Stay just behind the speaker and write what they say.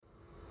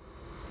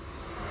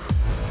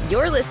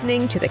You're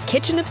listening to the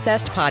Kitchen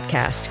Obsessed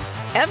podcast.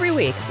 Every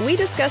week, we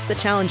discuss the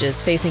challenges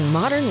facing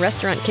modern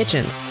restaurant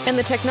kitchens and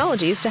the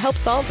technologies to help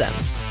solve them.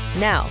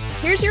 Now,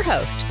 here's your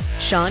host,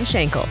 Sean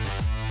Schenkel.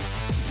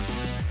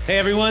 Hey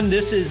everyone,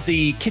 this is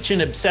the Kitchen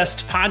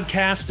Obsessed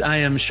podcast. I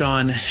am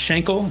Sean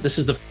Schenkel. This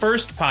is the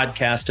first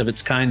podcast of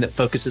its kind that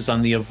focuses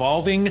on the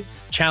evolving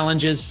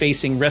challenges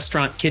facing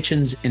restaurant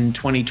kitchens in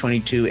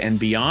 2022 and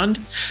beyond,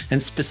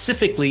 and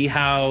specifically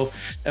how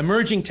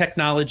emerging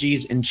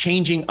technologies and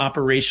changing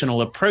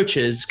operational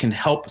approaches can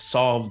help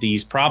solve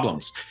these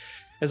problems.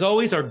 As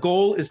always, our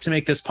goal is to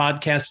make this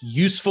podcast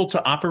useful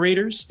to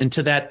operators. And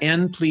to that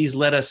end, please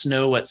let us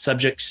know what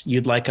subjects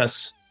you'd like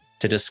us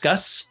to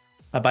discuss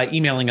by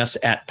emailing us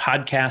at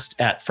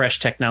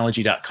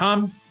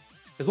podcast@freshtechnology.com.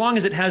 As long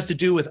as it has to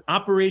do with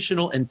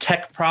operational and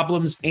tech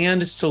problems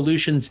and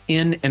solutions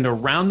in and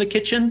around the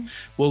kitchen,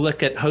 we'll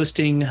look at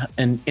hosting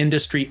an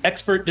industry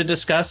expert to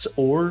discuss,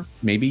 or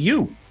maybe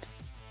you.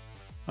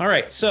 All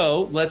right,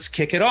 so let's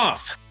kick it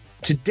off.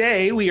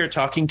 Today, we are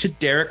talking to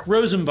Deric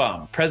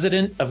Rosenbaum,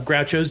 president of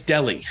Groucho's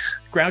Deli.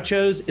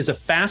 Groucho's is a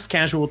fast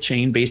casual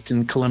chain based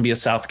in Columbia,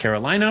 South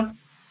Carolina,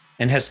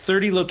 and has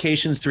 30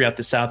 locations throughout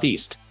the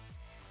Southeast.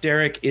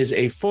 Deric is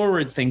a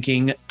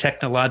forward-thinking,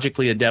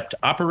 technologically adept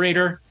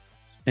operator.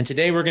 And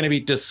today we're going to be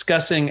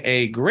discussing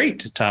a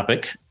great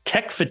topic,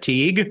 tech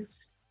fatigue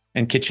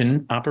and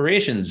kitchen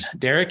operations.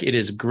 Deric, it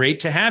is great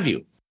to have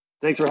you.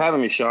 Thanks for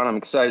having me, Sean. I'm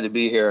excited to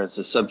be here. It's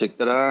a subject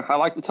that I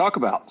like to talk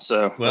about.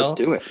 So let's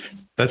do it.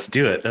 Let's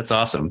do it. That's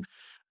awesome.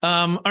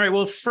 All right.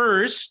 Well,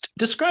 first,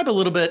 describe a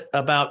little bit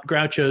about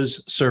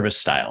Groucho's service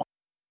style.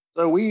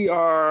 So we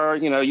are,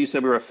 you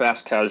said we were a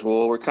fast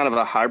casual. We're kind of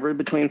a hybrid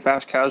between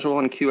fast casual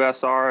and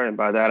QSR. And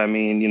by that, I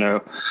mean,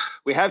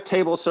 we have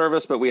table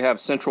service, but we have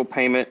central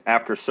payment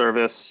after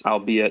service,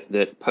 albeit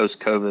that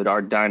post-COVID,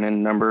 our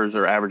dine-in numbers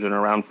are averaging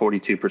around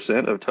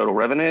 42% of total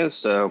revenue.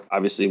 So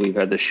obviously, we've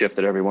had the shift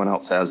that everyone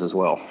else has as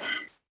well.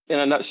 In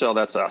a nutshell,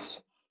 that's us.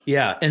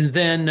 Yeah. And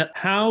then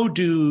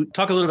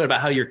talk a little bit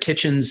about how your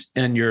kitchens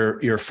and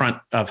your front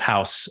of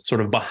house, sort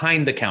of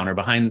behind the counter,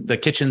 behind the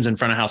kitchens and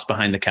front of house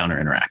behind the counter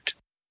interact.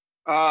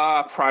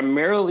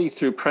 Primarily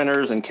through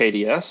printers and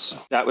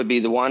KDS. That would be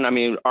the one. I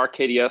mean, our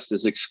KDS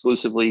is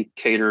exclusively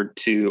catered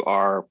to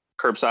our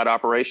curbside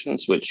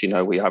operations, which,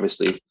 we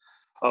obviously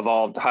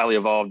highly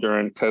evolved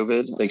during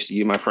COVID. Thanks to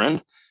you, my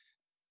friend.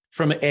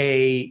 From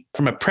a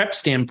prep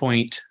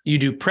standpoint, you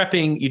do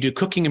prepping, you do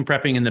cooking and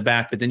prepping in the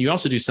back, but then you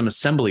also do some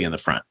assembly in the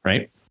front,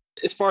 right?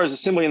 As far as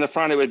assembly in the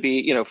front, it would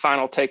be,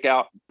 final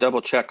takeout,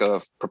 double check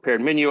of prepared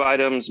menu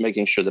items,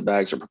 making sure the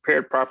bags are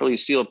prepared properly,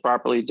 sealed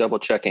properly, double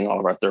checking all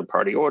of our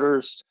third-party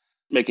orders,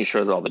 making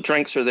sure that all the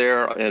drinks are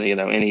there, and,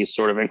 any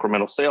sort of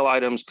incremental sale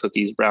items,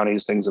 cookies,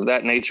 brownies, things of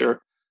that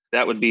nature.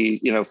 That would be,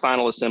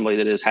 final assembly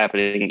that is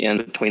happening in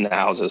between the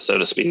houses, so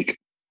to speak.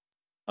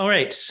 All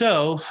right.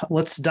 So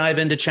let's dive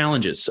into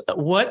challenges.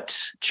 What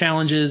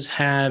challenges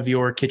have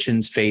your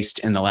kitchens faced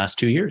in the last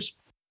 2 years?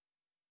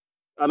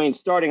 I mean,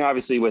 starting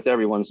obviously with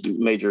everyone's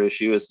major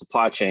issue is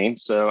supply chain.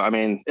 So, I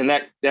mean, and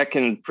that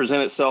can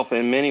present itself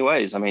in many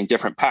ways. I mean,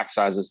 different pack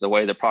sizes, the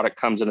way the product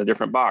comes in a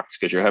different box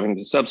because you're having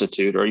to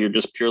substitute, or you're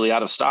just purely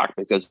out of stock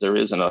because there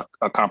isn't a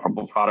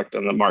comparable product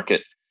on the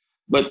market.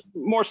 But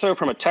more so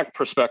from a tech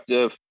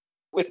perspective,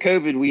 with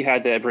COVID, we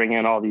had to bring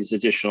in all these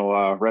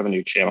additional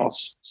revenue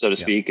channels, so to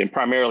speak, and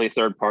primarily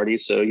third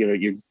parties. So, your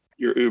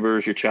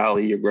Ubers, your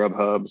Chally, your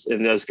Grubhubs,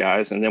 and those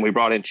guys. And then we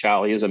brought in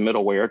Chally as a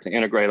middleware to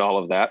integrate all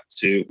of that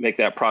to make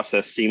that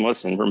process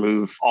seamless and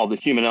remove all the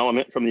human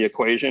element from the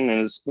equation.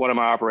 And as one of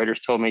my operators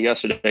told me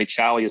yesterday,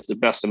 Chally is the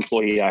best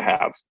employee I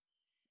have.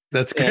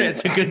 That's good.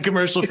 It's a good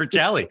commercial for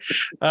Chally.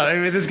 So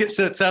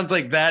it sounds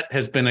like that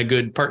has been a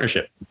good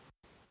partnership.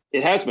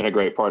 It has been a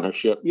great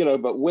partnership,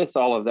 but with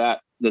all of that,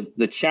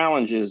 the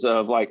challenges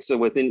of so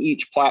within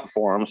each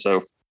platform,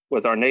 so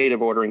with our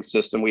native ordering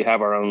system, we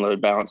have our own load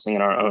balancing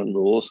and our own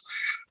rules.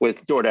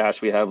 With DoorDash,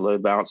 we have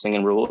load balancing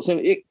and rules, and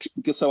it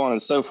so on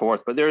and so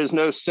forth. But there is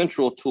no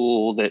central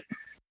tool that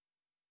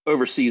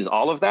oversees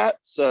all of that.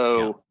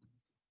 So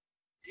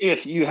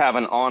if you have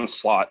an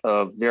onslaught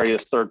of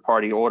various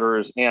third-party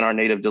orders and our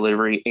native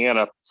delivery and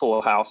a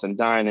full house and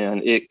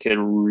dine-in, it could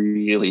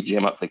really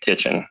jam up the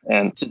kitchen.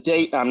 And to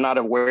date, I'm not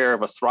aware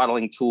of a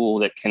throttling tool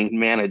that can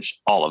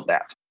manage all of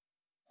that.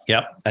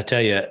 Yep. I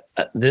tell you,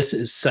 this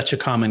is such a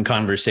common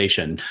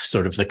conversation,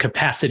 sort of the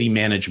capacity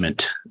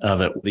management of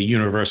it, the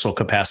universal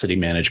capacity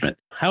management.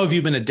 How have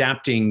you been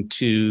adapting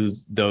to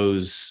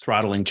those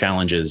throttling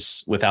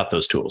challenges without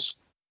those tools?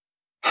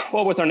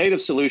 Well, with our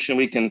native solution,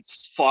 we can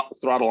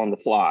throttle on the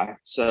fly.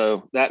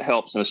 So that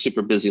helps in a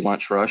super busy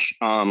lunch rush.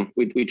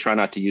 We try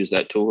not to use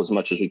that tool as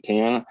much as we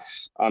can.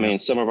 I mean,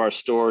 some of our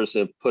stores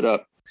have put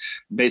up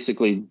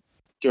basically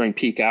during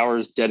peak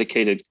hours,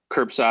 dedicated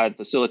curbside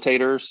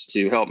facilitators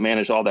to help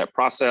manage all that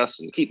process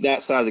and keep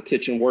that side of the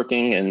kitchen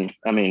working. And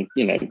I mean,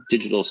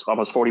 digital is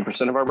almost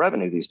 40% of our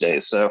revenue these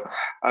days. So,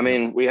 I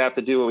mean, we have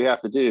to do what we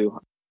have to do.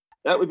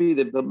 that would be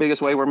the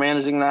biggest way we're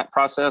managing that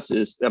process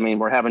is, I mean,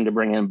 we're having to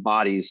bring in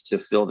bodies to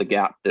fill the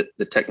gap that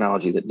the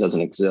technology that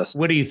doesn't exist.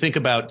 What do you think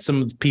about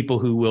some of the people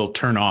who will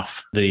turn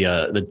off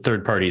the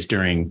third parties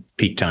during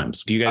peak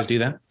times? Do you guys do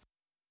that?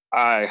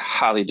 I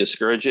highly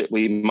discourage it.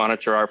 We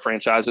monitor our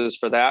franchises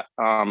for that.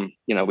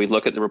 We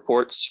look at the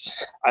reports.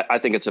 I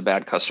think it's a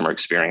bad customer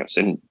experience.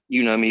 And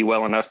you know me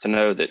well enough to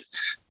know that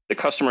the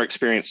customer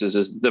experiences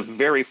is the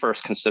very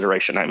first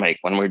consideration I make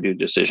when we do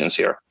decisions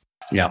here.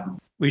 Yeah,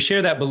 we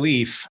share that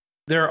belief.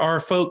 There are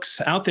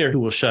folks out there who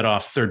will shut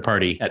off third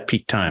party at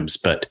peak times,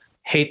 but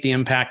hate the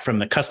impact from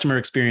the customer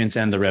experience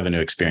and the revenue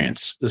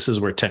experience. This is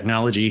where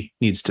technology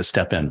needs to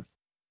step in.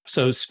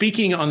 So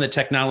speaking on the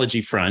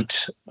technology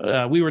front,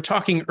 we were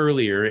talking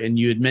earlier and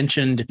you had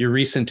mentioned your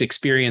recent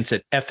experience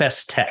at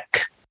FS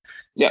Tech.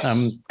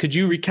 Yes. Could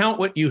you recount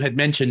what you had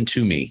mentioned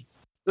to me?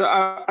 So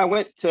I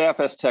went to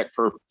FS Tech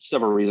for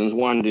several reasons.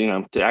 One,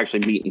 to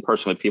actually meet in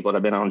person with people that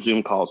I've been on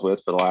Zoom calls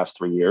with for the last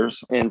 3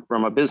 years. And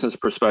from a business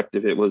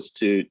perspective, it was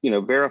to,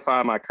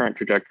 verify my current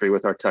trajectory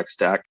with our tech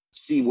stack,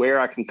 see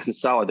where I can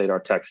consolidate our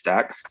tech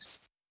stack,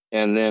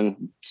 and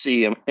then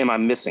see, am I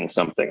missing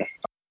something?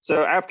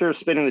 So after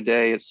spending the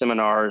day at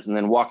seminars and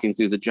then walking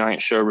through the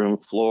giant showroom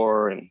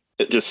floor and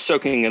just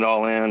soaking it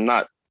all in,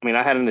 I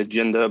had an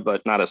agenda,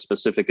 but not a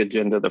specific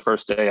agenda. The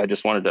first day, I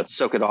just wanted to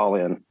soak it all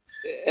in.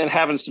 And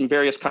having some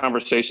various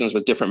conversations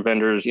with different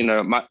vendors,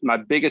 my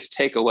biggest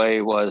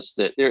takeaway was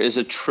that there is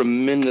a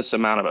tremendous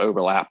amount of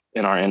overlap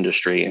in our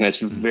industry, and it's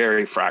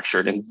very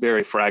fractured and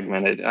very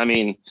fragmented.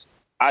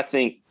 I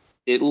think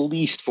at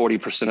least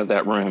 40% of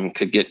that room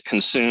could get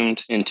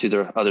consumed into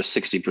the other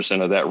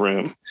 60% of that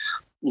room.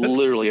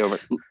 Literally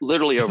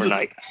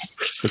overnight.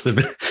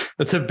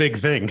 That's a big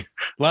thing.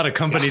 A lot of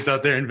companies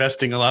out there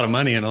investing a lot of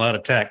money in a lot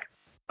of tech.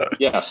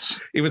 Yes.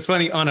 It was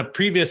funny. On a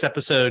previous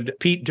episode,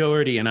 Pete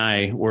Doherty and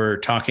I were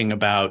talking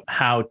about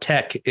how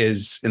tech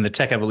is in the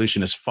tech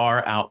evolution is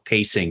far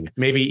outpacing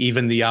maybe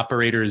even the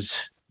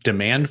operators'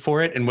 demand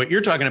for it. And what you're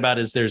talking about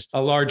is there's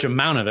a large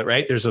amount of it,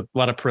 right? There's a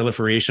lot of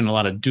proliferation, a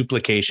lot of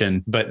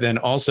duplication, but then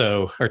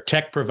also are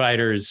tech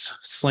providers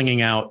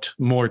slinging out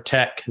more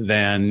tech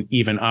than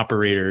even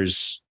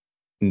operators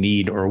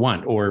need or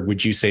want? Or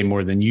would you say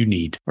more than you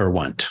need or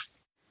want?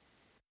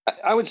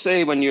 I would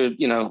say when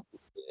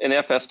and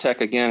FS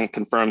Tech again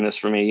confirmed this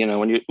for me.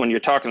 When you're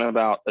talking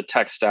about a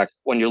tech stack,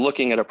 when you're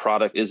looking at a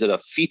product, is it a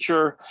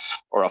feature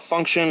or a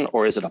function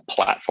or is it a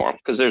platform?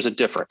 Because there's a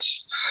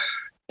difference.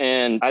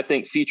 And I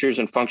think features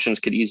and functions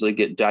could easily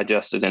get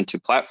digested into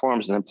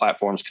platforms, and then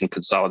platforms can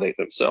consolidate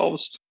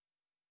themselves.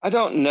 I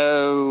don't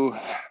know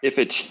if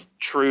it's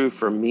true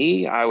for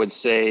me. I would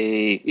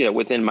say,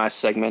 within my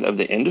segment of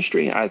the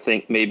industry, I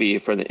think maybe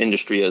for the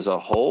industry as a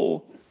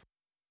whole,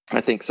 I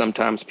think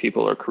sometimes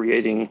people are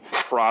creating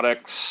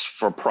products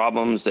for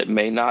problems that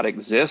may not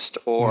exist,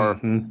 or,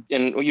 and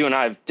you and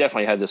I have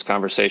definitely had this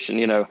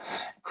conversation,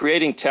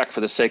 creating tech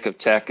for the sake of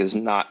tech is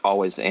not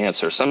always the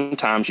answer.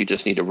 Sometimes you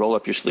just need to roll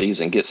up your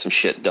sleeves and get some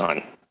shit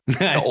done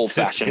the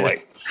old-fashioned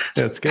way.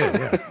 That's good,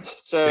 yeah.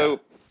 So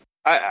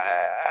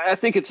I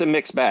think it's a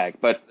mixed bag.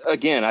 But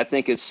again, I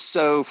think it's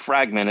so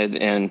fragmented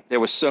and there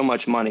was so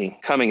much money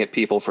coming at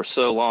people for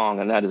so long,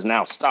 and that has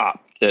now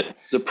stopped, that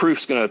the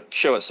proof's going to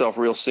show itself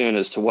real soon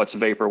as to what's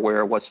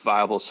vaporware, what's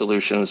viable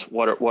solutions,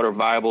 what are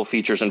viable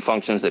features and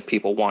functions that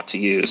people want to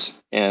use.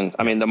 And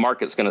the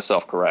market's going to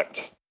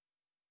self-correct.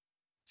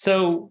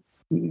 So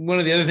one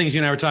of the other things you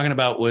and I were talking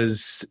about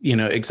was,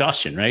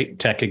 exhaustion, right?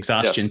 Tech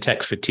exhaustion, yes.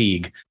 Tech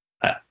fatigue.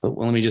 Well,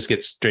 let me just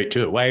get straight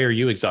to it. Why are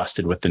you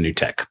exhausted with the new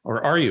tech,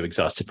 or are you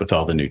exhausted with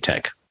all the new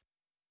tech?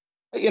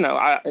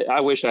 I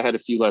wish I had a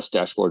few less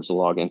dashboards to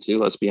log into,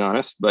 let's be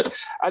honest. But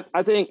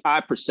I think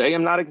I per se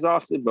am not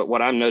exhausted. But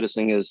what I'm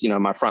noticing is,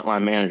 my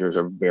frontline managers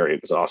are very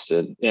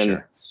exhausted. And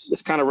sure.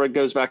 This kind of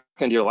goes back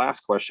into your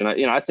last question.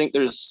 I think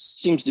there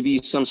seems to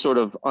be some sort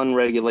of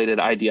unregulated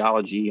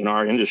ideology in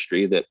our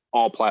industry that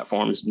all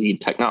platforms need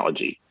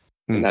technology.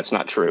 And that's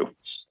not true,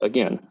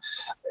 again.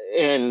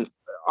 And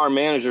our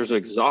managers are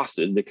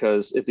exhausted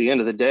because at the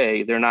end of the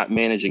day, they're not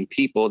managing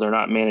people. They're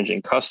not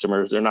managing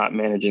customers. They're not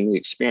managing the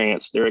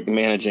experience. They're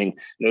managing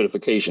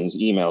notifications,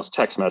 emails,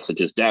 text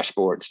messages,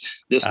 dashboards,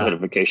 this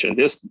notification,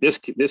 this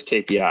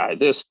KPI,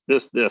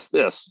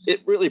 this. It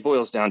really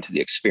boils down to the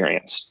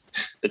experience.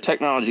 The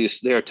technology is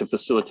there to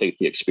facilitate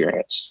the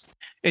experience.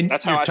 And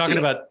that's how you're talking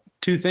about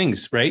two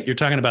things, right? You're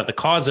talking about the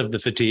cause of the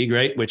fatigue,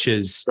 right? Which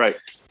is right.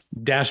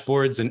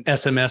 Dashboards and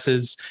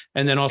SMSs,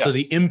 and then also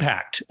the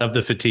impact of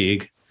the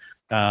fatigue,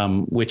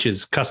 which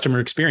is customer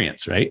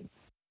experience, right?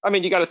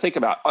 You got to think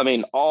about,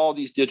 all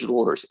these digital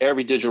orders,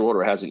 every digital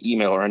order has an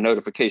email or a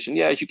notification.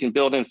 Yeah, you can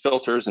build in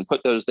filters and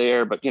put those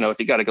there. But, if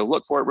you got to go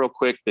look for it real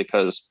quick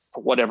because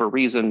for whatever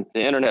reason,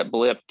 the internet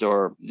blipped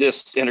or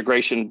this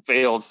integration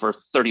failed for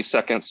 30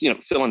 seconds,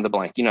 fill in the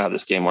blank. You know how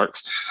this game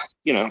works.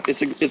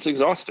 It's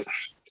exhausting.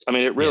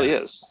 It really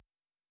is.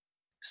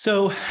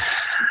 So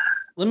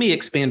Let me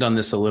expand on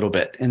this a little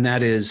bit. And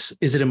that is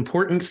it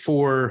important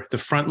for the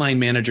frontline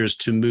managers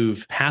to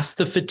move past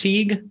the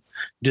fatigue?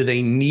 Do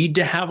they need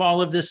to have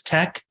all of this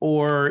tech,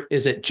 or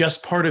is it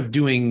just part of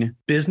doing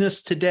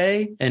business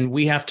today and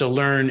we have to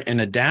learn and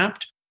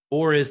adapt?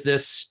 Or is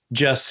this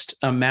just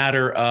a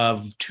matter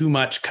of too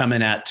much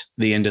coming at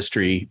the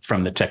industry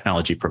from the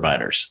technology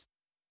providers?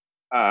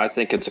 I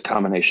think it's a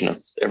combination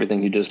of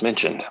everything you just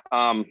mentioned.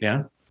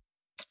 Yeah.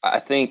 I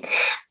think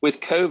with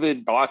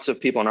COVID, lots of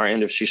people in our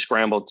industry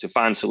scrambled to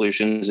find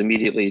solutions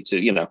immediately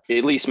to,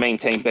 at least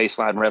maintain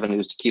baseline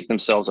revenues to keep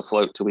themselves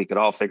afloat till we could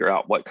all figure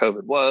out what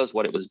COVID was,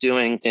 what it was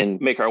doing, and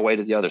make our way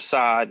to the other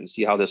side and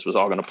see how this was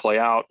all going to play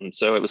out. And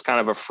so it was kind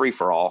of a free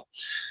for all.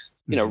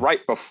 Right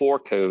before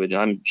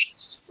COVID,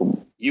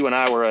 you and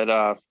I were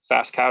at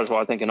Fast Casual,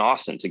 I think, in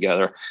Austin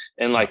together,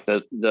 and like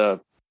the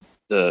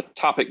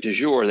topic du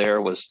jour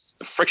there was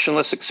the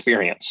frictionless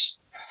experience.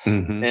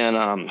 Mm-hmm.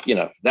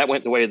 And, that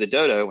went the way of the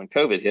dodo when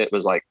COVID hit.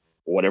 Was like,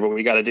 whatever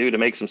we got to do to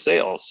make some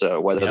sales. So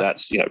whether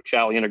that's,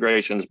 Chally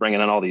integrations, bringing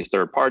in all these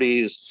third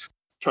parties,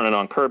 turning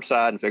on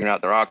curbside and figuring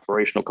out their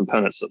operational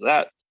components of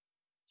that.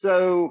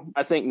 So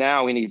I think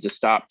now we need to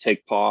stop,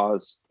 take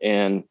pause,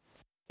 and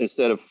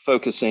instead of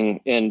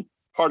focusing, and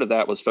part of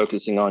that was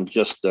focusing on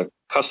just the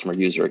customer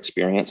user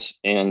experience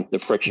and the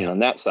friction on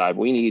that side,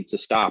 we need to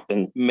stop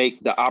and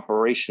make the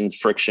operations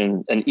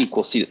friction an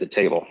equal seat at the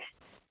table.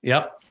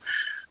 Yep.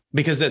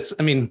 Because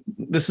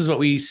this is what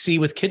we see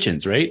with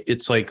kitchens, right?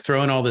 It's like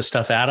throwing all this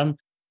stuff at them.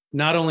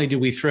 Not only do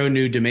we throw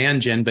new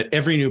demand gen, but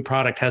every new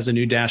product has a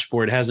new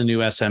dashboard, has a new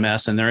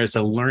SMS, and there is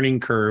a learning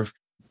curve.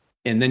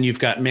 And then you've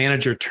got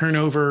manager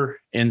turnover.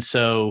 And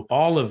so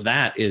all of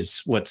that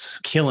is what's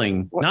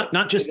killing,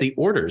 not just the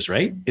orders,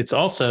 right? It's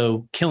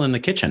also killing the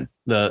kitchen,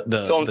 the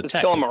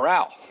tech. Killing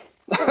morale.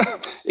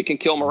 It can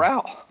kill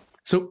morale.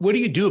 So what do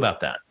you do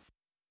about that?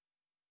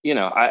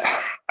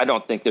 I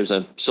don't think there's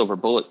a silver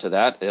bullet to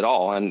that at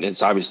all. And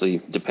it's obviously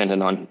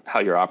dependent on how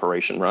your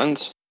operation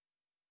runs.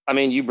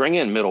 You bring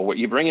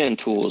in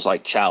tools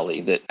like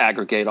Chally that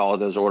aggregate all of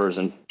those orders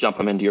and jump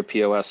them into your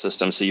POS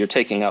system. So you're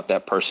taking out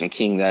that person,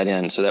 keying that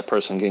in so that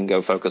person can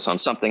go focus on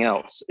something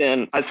else.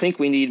 And I think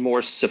we need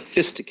more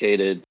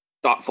sophisticated,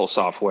 thoughtful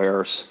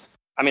softwares.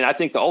 I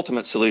think the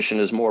ultimate solution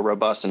is more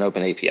robust and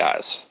open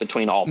APIs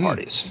between all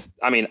parties.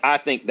 I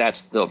think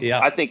that's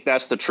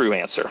the true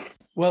answer.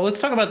 Well, let's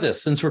talk about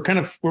this since we're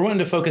wanting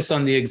to focus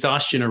on the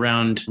exhaustion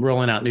around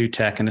rolling out new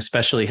tech and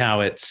especially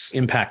how it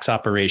impacts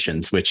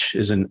operations, which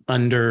is an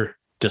under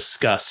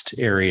discussed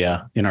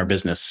area in our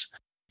business.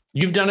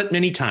 You've done it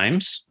many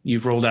times.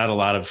 You've rolled out a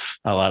lot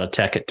of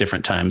tech at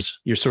different times.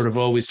 You're sort of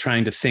always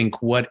trying to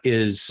think, what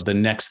is the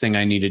next thing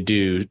I need to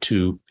do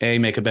to A,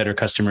 make a better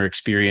customer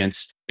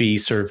experience, B,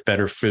 serve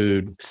better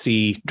food,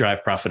 C,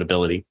 drive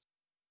profitability.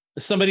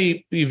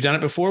 Somebody, you've done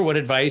it before. What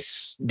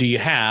advice do you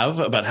have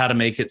about how to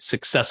make it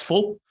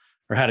successful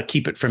or how to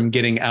keep it from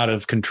getting out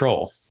of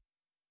control?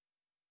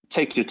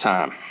 Take your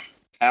time.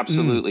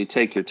 Absolutely.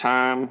 Take your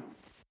time.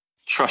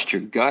 Trust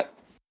your gut.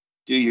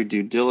 Do your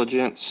due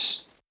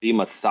diligence. Be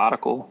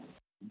methodical.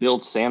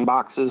 Build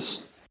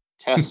sandboxes.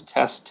 Test.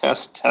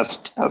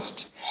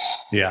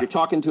 Yeah. If you're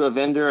talking to a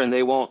vendor and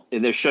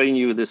they're showing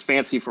you this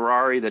fancy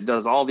Ferrari that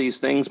does all these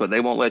things, but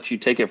they won't let you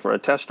take it for a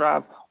test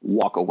drive,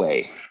 walk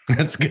away.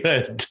 That's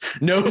good.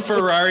 No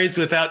Ferraris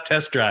without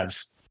test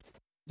drives.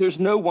 There's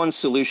no one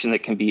solution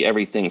that can be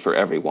everything for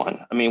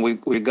everyone.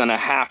 We're going to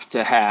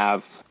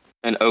have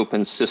an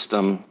open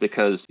system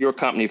because your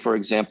company, for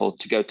example,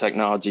 To Go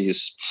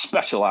Technologies,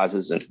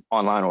 specializes in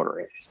online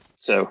ordering.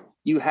 So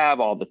you have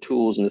all the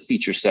tools and the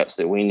feature sets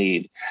that we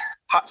need.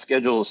 Hot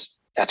Schedules,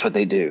 that's what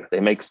they do.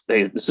 It's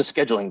a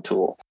scheduling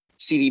tool.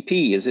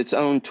 CDP is its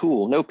own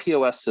tool. No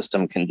POS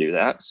system can do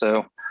that.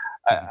 So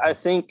I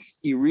think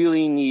you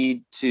really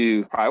need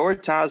to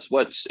prioritize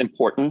what's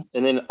important,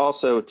 and then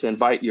also to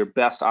invite your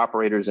best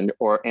operators and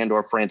or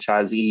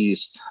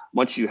franchisees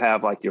once you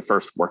have like your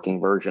first working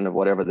version of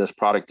whatever this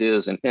product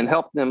is, and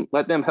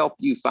let them help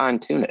you fine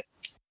tune it.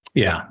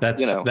 Yeah,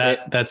 that's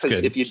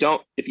good. If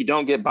you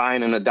don't get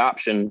buy-in and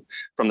adoption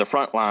from the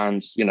front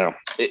lines,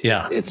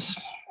 it's,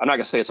 I'm not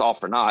gonna say it's all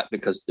for naught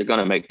because they're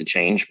gonna make the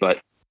change, but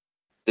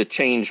the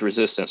change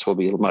resistance will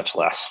be much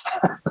less.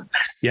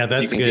 Yeah,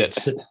 that's good.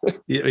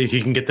 If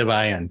you can get the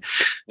buy-in.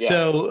 Yeah.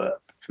 So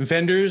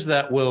vendors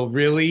that will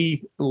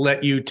really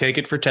let you take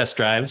it for test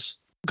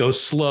drives, go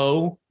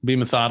slow, be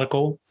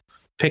methodical,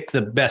 pick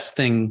the best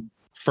thing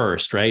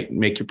first, right?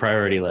 Make your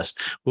priority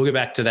list. We'll get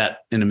back to that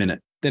in a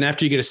minute. Then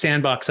after you get a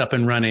sandbox up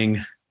and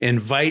running,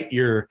 invite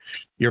your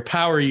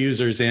power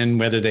users in,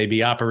 whether they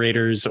be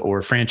operators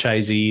or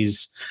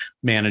franchisees,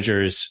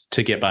 managers,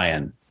 to get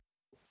buy-in.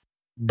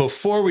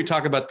 Before we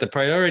talk about the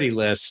priority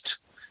list,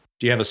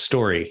 do you have a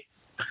story?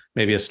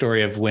 Maybe a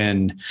story of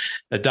when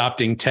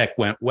adopting tech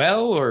went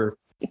well, or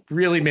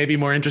really maybe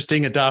more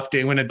interesting,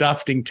 when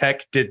adopting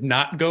tech did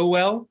not go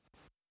well?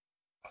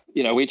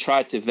 We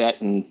tried to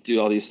vet and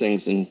do all these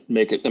things and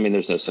make it.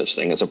 There's no such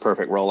thing as a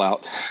perfect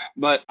rollout,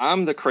 but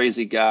I'm the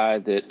crazy guy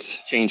that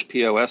changed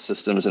POS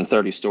systems in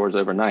 30 stores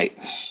overnight.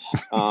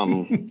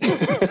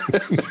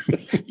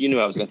 You knew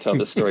I was going to tell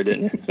this story,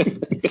 didn't you?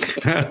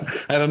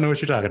 I don't know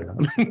what you're talking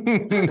about.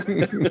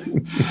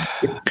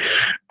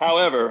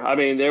 However, I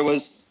mean, there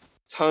was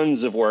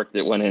tons of work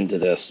that went into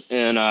this.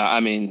 And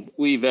I mean,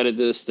 we vetted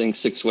this thing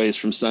 6 ways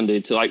from Sunday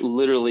to like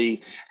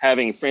literally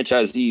having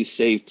franchisees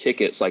save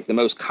tickets, like the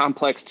most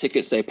complex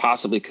tickets they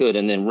possibly could,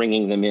 and then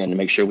ringing them in to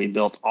make sure we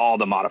built all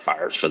the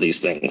modifiers for these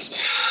things.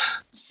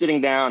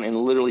 Sitting down and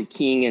literally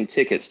keying in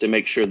tickets to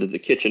make sure that the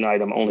kitchen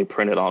item only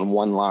printed on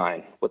one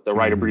line with the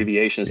right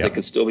abbreviations that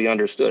could still be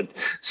understood.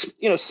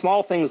 You know,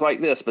 small things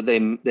like this, but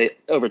they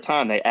over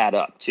time, they add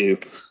up to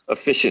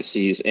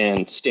efficiencies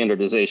and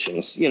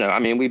standardizations. You know, I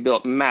mean, we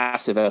built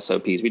massive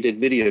SOPs. We did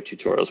video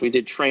tutorials. We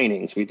did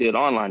trainings. We did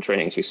online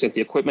trainings. We sent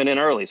the equipment in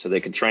early so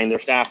they could train their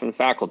staff and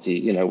faculty.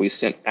 You know, we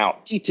sent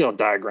out detailed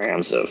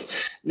diagrams of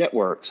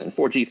networks and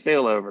 4G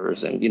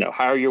failovers and, you know,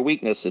 hire your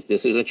weakness if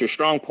this isn't your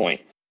strong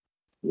point.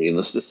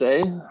 Needless to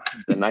say,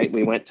 the night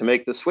we went to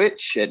make the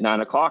switch at 9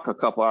 o'clock, a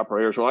couple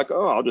operators were like,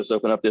 oh, I'll just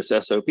open up this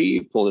SOP,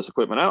 pull this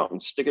equipment out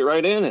and stick it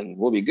right in and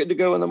we'll be good to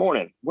go in the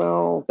morning.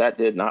 Well, that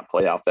did not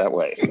play out that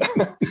way,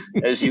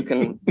 as you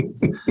can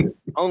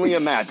only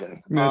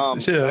imagine.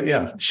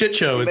 Shit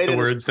show is the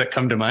words that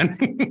come to mind.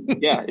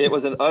 Yeah, it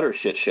was an utter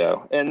shit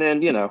show. And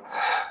then, you know,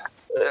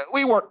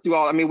 we worked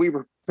through we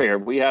were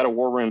prepared. We had a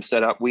war room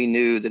set up. We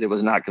knew that it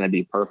was not going to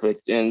be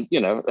perfect. And, you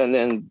know, and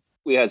then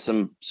we had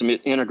some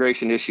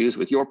integration issues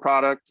with your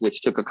product,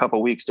 which took a couple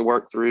of weeks to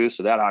work through.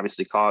 So that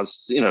obviously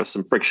caused, you know,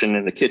 some friction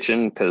in the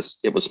kitchen because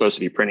it was supposed to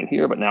be printing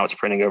here, but now it's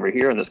printing over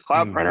here in this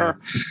cloud printer.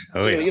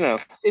 You know,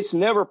 it's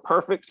never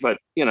perfect, but,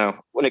 you know,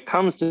 when it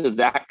comes to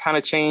that kind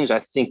of change, I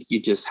think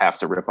you just have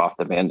to rip off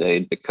the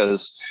Band-Aid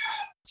because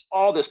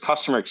all this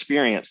customer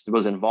experience that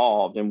was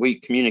involved, and we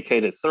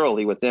communicated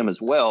thoroughly with them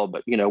as well.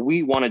 But, you know,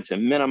 we wanted to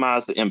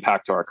minimize the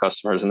impact to our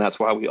customers. And that's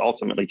why we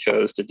ultimately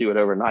chose to do it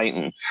overnight.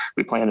 And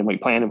we planned and we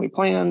planned and we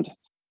planned.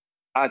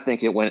 I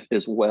think it went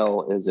as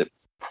well as it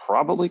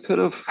probably could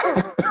have.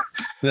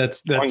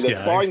 That's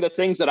barring the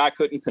things that I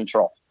couldn't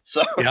control.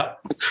 So, yeah.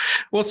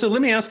 Well, so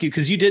let me ask you,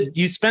 because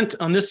you spent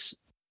on this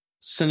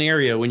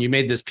scenario when you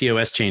made this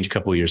POS change a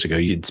couple of years ago,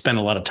 you'd spent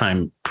a lot of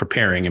time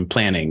preparing and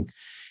planning.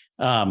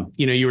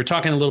 You know, you were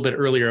talking a little bit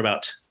earlier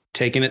about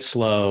taking it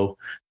slow.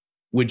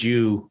 Would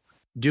you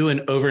do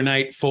an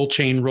overnight full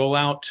chain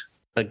rollout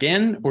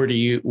again, or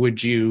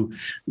would you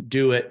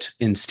do it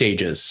in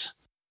stages?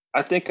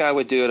 I think I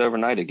would do it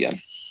overnight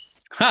again.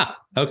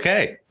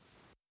 Okay.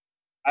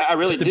 I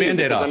really do.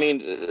 Band-Aid off. I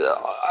mean,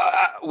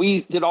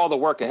 we did all the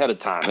work ahead of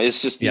time.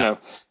 It's just, you know,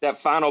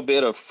 that final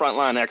bit of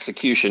frontline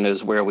execution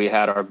is where we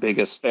had our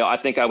biggest fail. I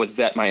think I would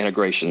vet my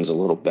integrations a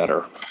little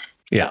better.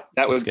 Yeah,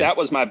 that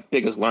was my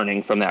biggest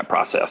learning from that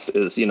process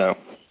is, you know,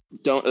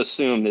 don't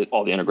assume that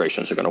all the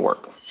integrations are going to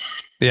work.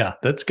 Yeah,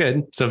 that's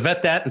good. So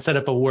vet that and set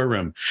up a war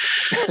room.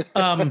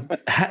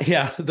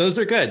 Yeah, those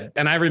are good.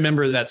 And I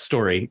remember that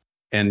story,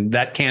 and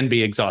that can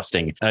be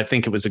exhausting. I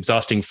think it was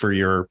exhausting for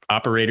your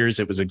operators.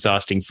 It was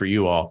exhausting for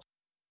you all.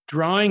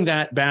 Drawing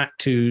that back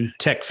to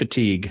tech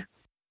fatigue,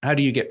 how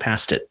do you get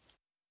past it?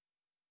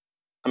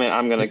 I mean,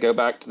 I'm going to go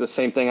back to the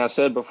same thing I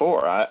said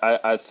before.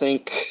 I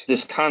think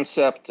this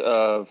concept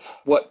of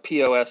what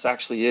POS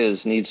actually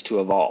is needs to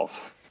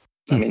evolve.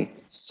 I mean,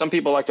 some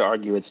people like to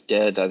argue it's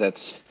dead.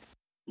 That's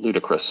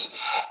ludicrous.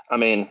 I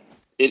mean,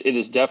 it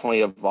is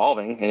definitely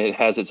evolving, and it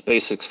has its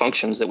basic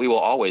functions that we will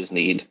always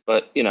need.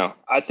 But, you know,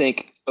 I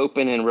think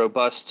open and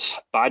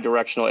robust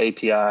bi-directional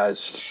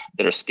APIs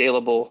that are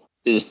scalable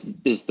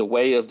is the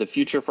way of the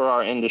future for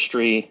our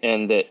industry,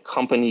 and that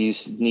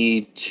companies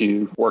need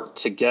to work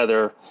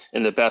together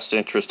in the best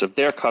interest of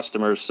their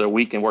customers so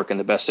we can work in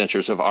the best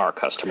interest of our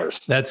customers.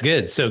 That's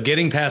good. So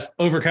getting past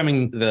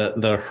overcoming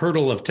the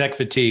hurdle of tech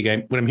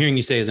fatigue, what I'm hearing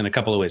you say is in a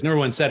couple of ways. Number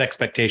one, set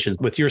expectations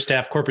with your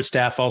staff, corporate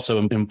staff, also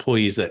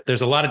employees, that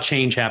there's a lot of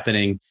change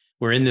happening.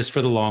 We're in this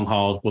for the long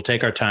haul. We'll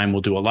take our time.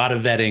 We'll do a lot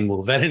of vetting.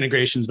 We'll vet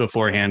integrations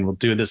beforehand. We'll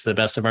do this to the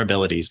best of our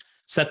abilities.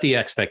 Set the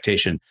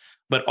expectation,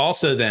 but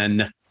also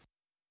then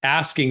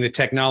asking the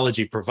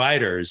technology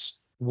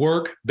providers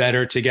work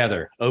better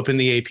together, open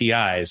the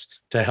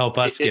APIs to help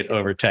us get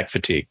over tech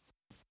fatigue.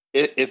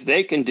 If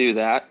they can do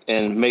that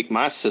and make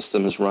my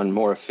systems run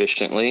more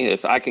efficiently,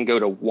 if I can go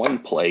to one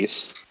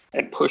place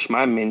and push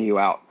my menu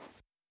out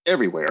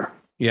everywhere.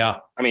 Yeah.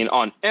 I mean,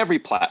 on every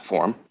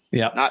platform.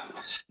 Yeah.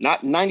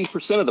 Not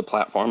 90% of the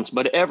platforms,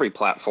 but every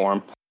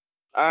platform.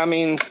 I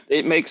mean,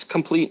 it makes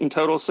complete and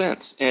total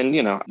sense. And,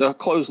 you know, the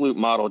closed loop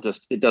model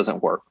it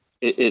doesn't work.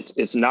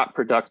 It's not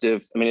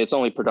productive. I mean, it's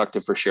only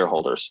productive for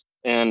shareholders.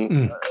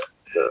 And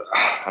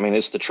I mean,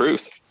 it's the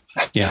truth.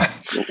 Yeah.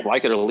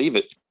 Like it or leave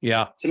it.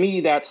 Yeah. To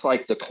me, that's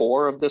like the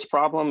core of this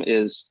problem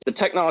is the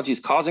technology is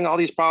causing all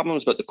these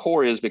problems, but the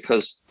core is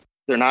because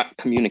they're not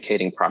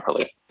communicating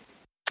properly.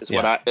 Is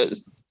what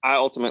I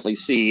ultimately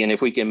see. And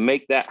if we can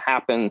make that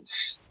happen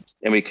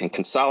and we can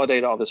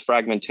consolidate all this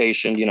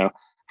fragmentation, you know,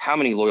 how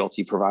many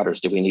loyalty providers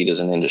do we need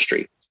as an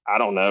industry? I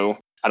don't know.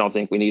 I don't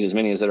think we need as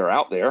many as that are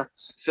out there.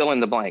 Fill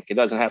in the blank. It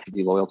doesn't have to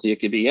be loyalty. It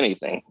could be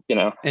anything,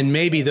 And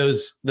maybe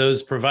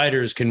those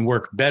providers can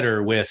work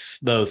better with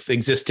both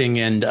existing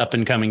and up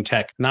and coming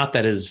tech. Not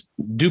that is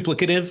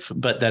duplicative,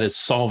 but that is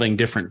solving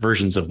different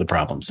versions of the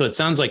problem. So it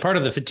sounds like part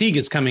of the fatigue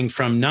is coming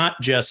from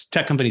not just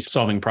tech companies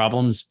solving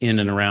problems in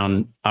and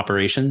around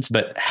operations,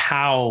 but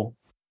how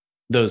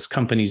those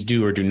companies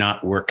do or do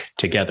not work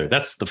together.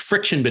 That's the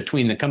friction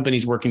between the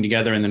companies working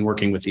together and then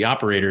working with the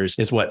operators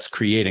is what's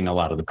creating a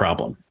lot of the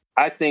problem.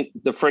 I think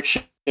the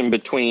friction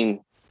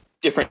between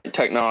different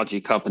technology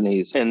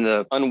companies and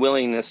the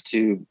unwillingness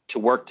to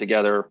work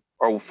together,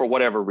 or for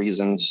whatever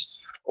reasons,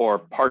 or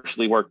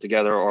partially work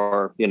together,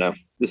 or,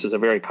 this is a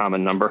very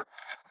common number.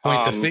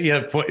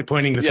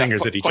 Pointing the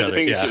fingers at each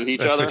other.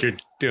 That's what you're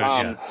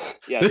doing.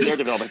 It's their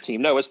development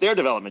team. No, it's their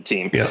development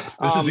team. Yeah,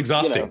 this is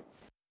exhausting.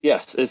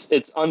 Yes,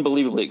 it's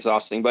unbelievably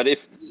exhausting. But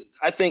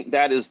I think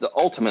that is the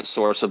ultimate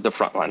source of the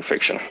frontline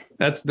friction.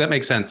 That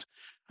makes sense.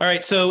 All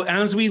right. So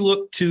as we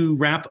look to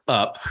wrap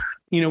up,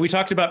 we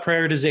talked about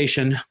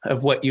prioritization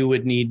of what you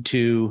would need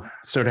to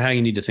sort of how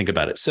you need to think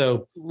about it.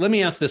 So let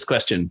me ask this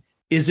question.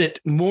 Is it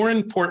more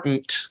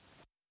important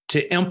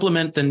to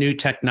implement the new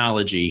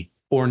technology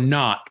or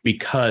not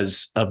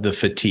because of the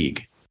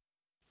fatigue?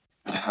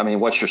 I mean,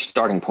 what's your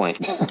starting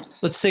point?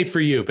 Let's say for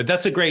you, but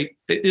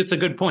it's a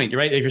good point,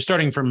 right? If you're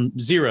starting from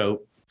zero,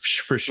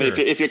 for sure.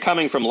 If you're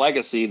coming from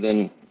legacy,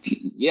 then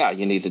yeah,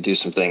 you need to do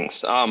some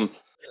things.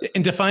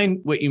 And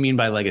define what you mean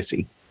by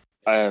legacy.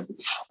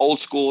 Old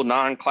school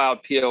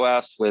non-cloud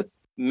POS with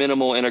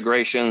minimal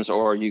integrations,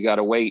 or you got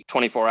to wait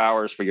 24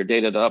 hours for your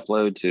data to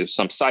upload to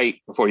some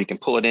site before you can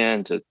pull it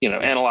in to,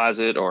 analyze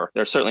it, or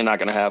they're certainly not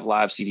going to have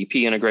live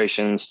CDP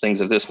integrations,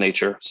 things of this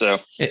nature. So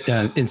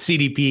in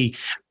CDP,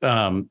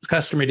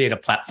 customer data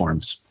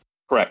platforms.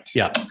 Correct.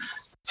 Yeah.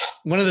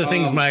 One of the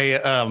things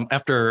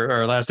after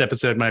our last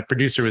episode, my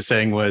producer was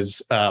saying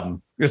was,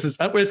 this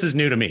is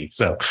new to me.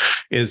 So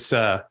is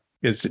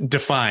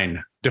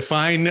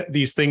define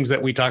these things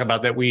that we talk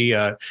about that we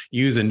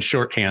use in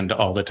shorthand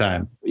all the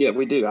time. Yeah,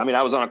 we do. I mean,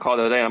 I was on a call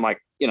the other day and I'm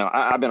like,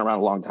 I've been around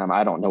a long time.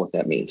 I don't know what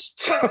that means.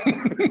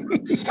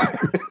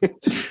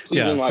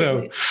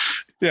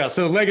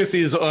 So legacy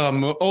is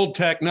old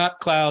tech, not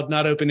cloud,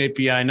 not open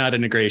API, not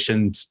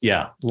integrations.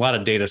 Yeah. A lot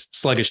of data,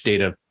 sluggish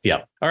data.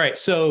 Yeah. All right.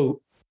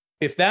 So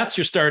if that's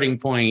your starting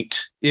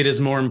point, it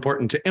is more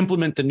important to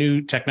implement the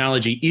new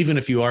technology, even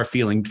if you are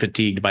feeling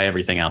fatigued by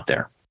everything out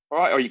there.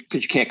 Or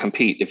because you can't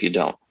compete if you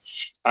don't.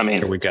 I mean,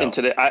 here we go.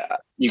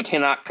 You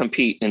cannot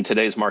compete in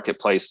today's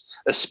marketplace,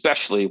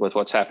 especially with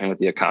what's happening with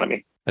the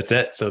economy. That's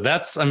it. So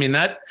that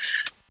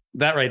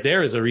right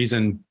there is a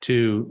reason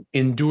to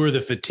endure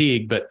the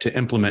fatigue, but to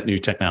implement new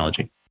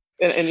technology.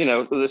 And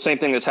the same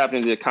thing that's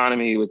happening to the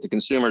economy with the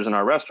consumers in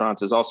our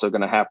restaurants is also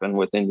going to happen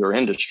within your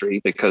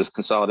industry, because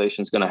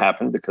consolidation is going to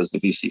happen because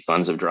the VC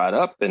funds have dried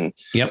up, and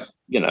the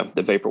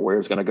vaporware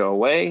is going to go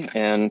away,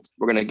 and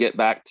we're going to get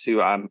back to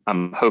I'm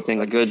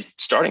hoping a good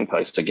starting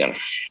place again.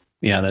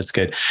 Yeah, that's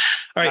good.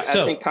 All right,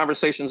 I think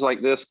conversations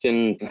like this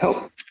can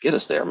help get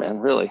us there, man.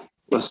 Really,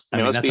 let's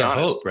that's be our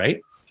honest. hope, right?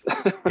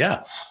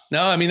 Yeah.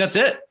 No, I mean that's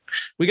it.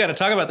 We got to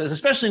talk about this,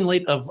 especially in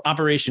light of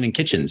operation in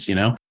kitchens.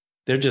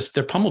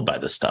 They're pummeled by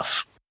this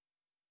stuff.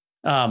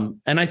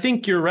 And I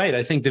think you're right.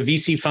 I think the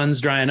VC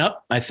funds drying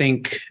up. I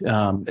think,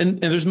 and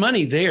there's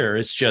money there.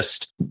 It's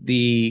just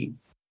the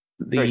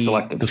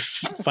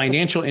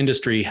financial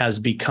industry has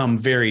become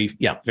very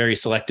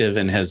selective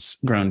and has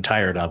grown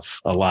tired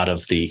of a lot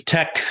of the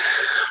tech.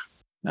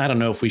 I don't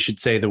know if we should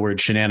say the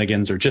word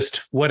shenanigans or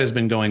just what has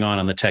been going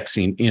on the tech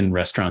scene in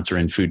restaurants or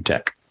in food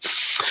tech.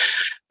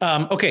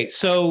 Okay,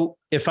 so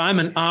if I'm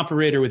an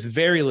operator with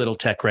very little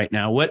tech right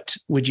now, what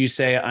would you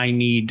say I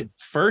need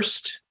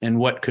first, and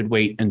what could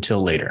wait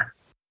until later?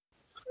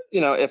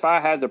 If I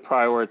had to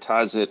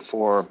prioritize it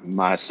for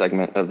my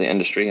segment of the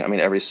industry, I mean,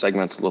 every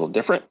segment's a little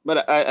different,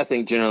 but I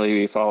think generally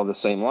we follow the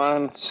same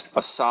lines.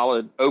 A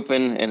solid,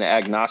 open, and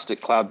agnostic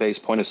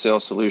cloud-based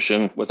point-of-sale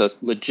solution with a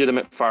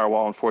legitimate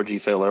firewall and 4G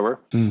failover.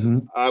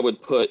 Mm-hmm. I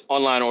would put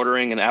online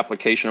ordering and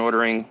application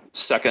ordering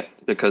second,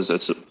 because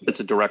it's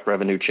a direct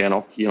revenue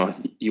channel. You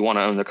want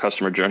to own the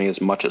customer journey as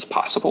much as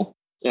possible.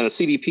 And a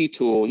CDP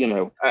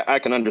tool, I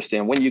can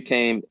understand when you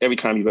came, every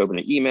time you've opened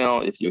an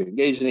email, if you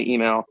engage in the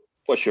email.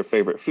 What's your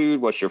favorite food?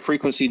 What's your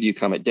frequency? Do you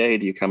come at day?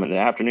 Do you come at an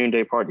afternoon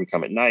day part? Do you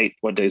come at night?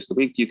 What days of the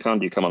week do you come?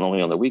 Do you come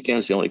only on the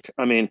weekends?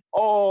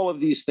 All of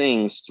these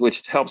things,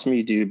 which helps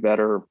me do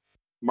better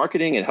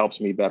marketing. It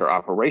helps me better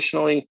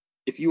operationally.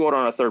 If you order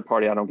on a third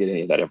party, I don't get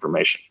any of that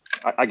information.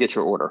 I get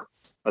your order.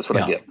 That's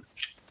what I get.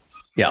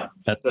 Yeah,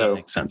 that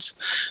makes sense.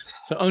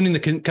 So owning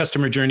the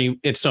customer journey,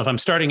 if I'm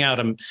starting out,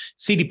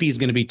 CDP is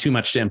going to be too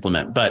much to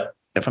implement. But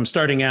if I'm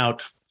starting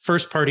out,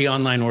 first party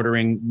online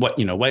ordering,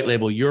 white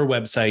label your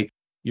website,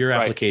 your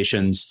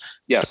applications,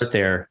 start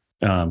there,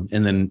 and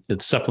then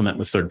it's supplement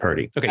with third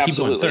party. Okay,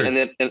 absolutely. Keep going. Third.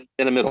 And then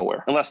in a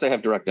middleware, unless they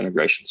have direct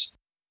integrations.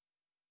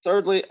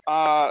 Thirdly,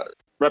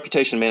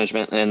 reputation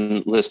management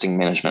and listing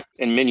management,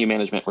 and menu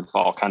management would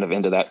fall kind of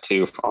into that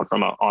too,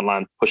 from an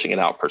online pushing it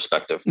out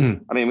perspective.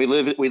 I mean, we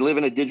live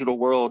in a digital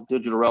world.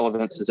 Digital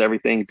relevance is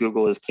everything.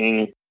 Google is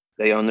king.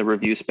 They own the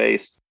review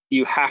space.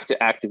 You have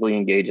to actively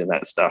engage in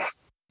that stuff.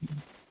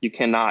 You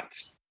cannot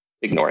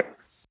ignore it.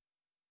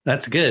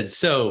 That's good.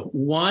 So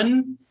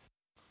 1,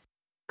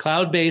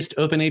 cloud-based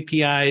open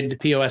API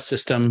POS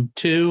system.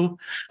 2,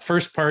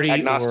 first party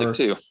agnostic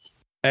too.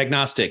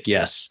 Agnostic,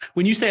 yes.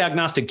 When you say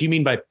agnostic, do you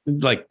mean by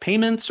like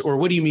payments, or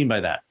what do you mean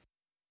by that?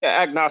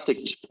 Yeah, agnostic,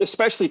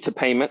 especially to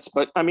payments,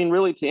 but I mean,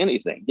 really to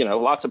anything.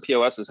 Lots of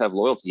POSs have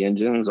loyalty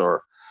engines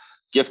or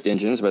gift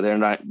engines, but they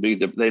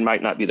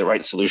might not be the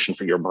right solution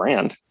for your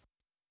brand.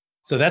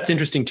 So that's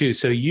interesting too.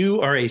 So you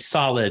are a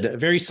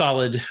very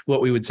solid,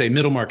 what we would say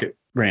middle market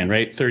brand,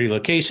 right? 30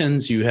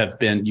 locations. You're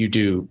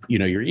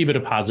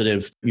EBITDA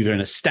positive. You're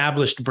an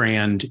established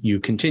brand.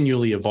 You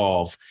continually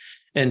evolve.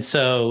 And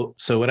so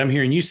what I'm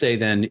hearing you say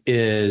then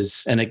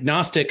is an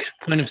agnostic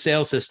point of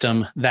sale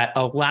system that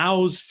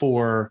allows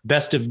for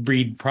best of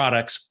breed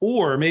products,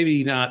 or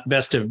maybe not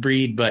best of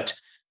breed, but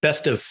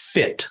best of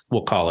fit,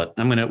 we'll call it.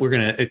 We're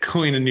going to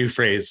coin a new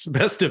phrase,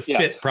 best of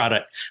fit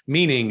product,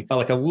 meaning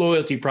like a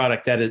loyalty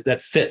product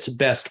that fits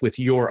best with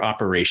your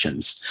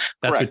operations.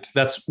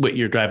 That's what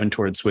you're driving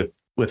towards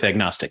with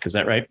agnostic. Is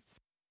that right?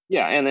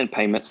 Yeah. And then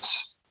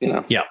payments,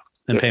 Yeah.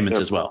 And payments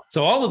as well.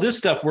 So all of this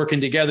stuff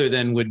working together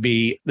then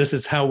this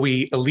is how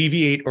we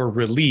alleviate or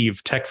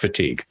relieve tech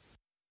fatigue,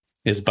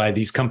 is by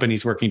these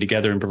companies working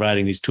together and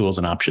providing these tools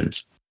and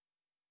options.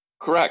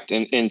 Correct.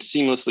 And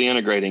seamlessly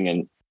integrating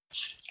and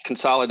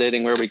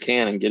consolidating where we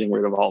can and getting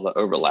rid of all the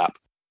overlap.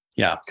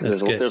 Yeah,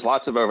 because there's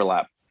lots of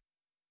overlap.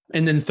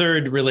 And then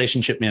 3rd,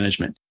 relationship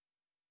management.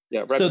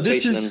 Yeah,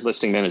 reputation and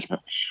listing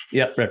management.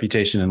 Yeah,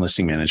 reputation and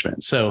listing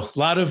management. So a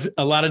lot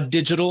of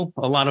digital,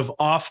 a lot of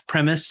off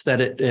premise.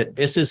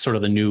 This is sort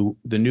of the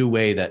new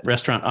way that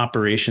restaurant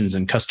operations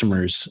and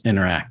customers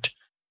interact.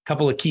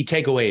 Couple of key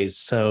takeaways.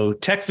 So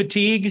tech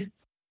fatigue,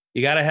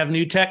 you got to have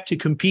new tech to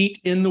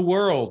compete in the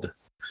world.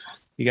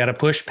 You got to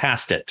push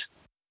past it.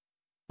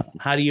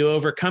 How do you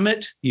overcome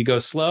it? You go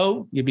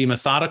slow, you be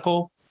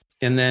methodical.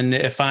 And then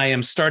if I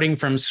am starting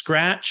from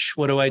scratch,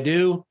 what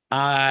do?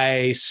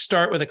 I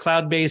start with a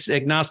cloud-based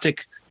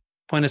agnostic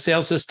point of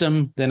sale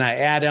system. Then I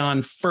add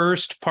on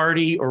first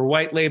party or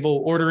white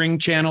label ordering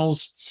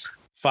channels,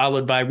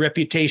 followed by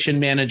reputation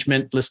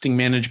management, listing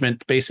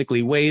management,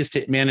 basically ways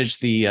to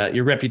manage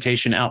your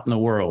reputation out in the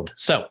world.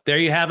 So there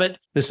you have it.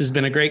 This has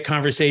been a great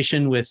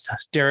conversation with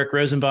Deric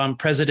Rosenbaum,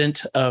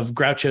 president of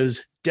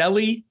Groucho's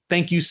Deli.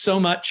 Thank you so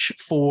much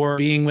for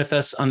being with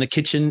us on the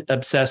Kitchen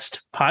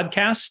Obsessed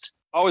podcast.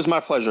 Always my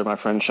pleasure, my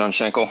friend Sean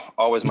Schenkel.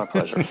 Always my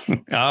pleasure.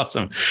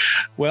 Awesome.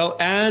 Well,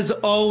 as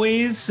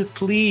always,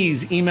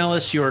 please email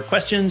us your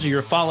questions or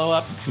your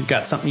follow-up. If you've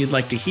got something you'd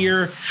like to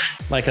hear,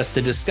 like us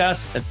to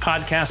discuss, at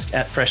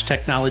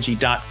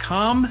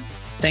podcast@freshtechnology.com.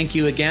 Thank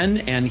you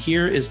again. And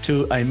here is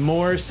to a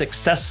more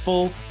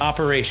successful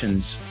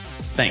operations.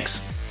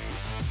 Thanks.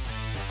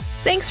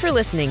 Thanks for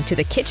listening to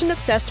the Kitchen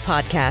Obsessed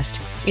podcast.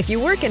 If you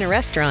work in a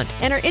restaurant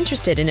and are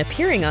interested in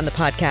appearing on the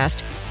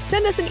podcast,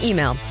 send us an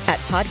email at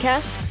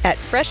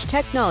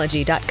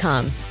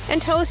podcast@freshtechnology.com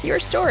and tell us your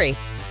story.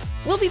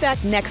 We'll be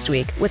back next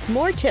week with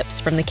more tips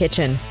from the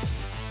kitchen.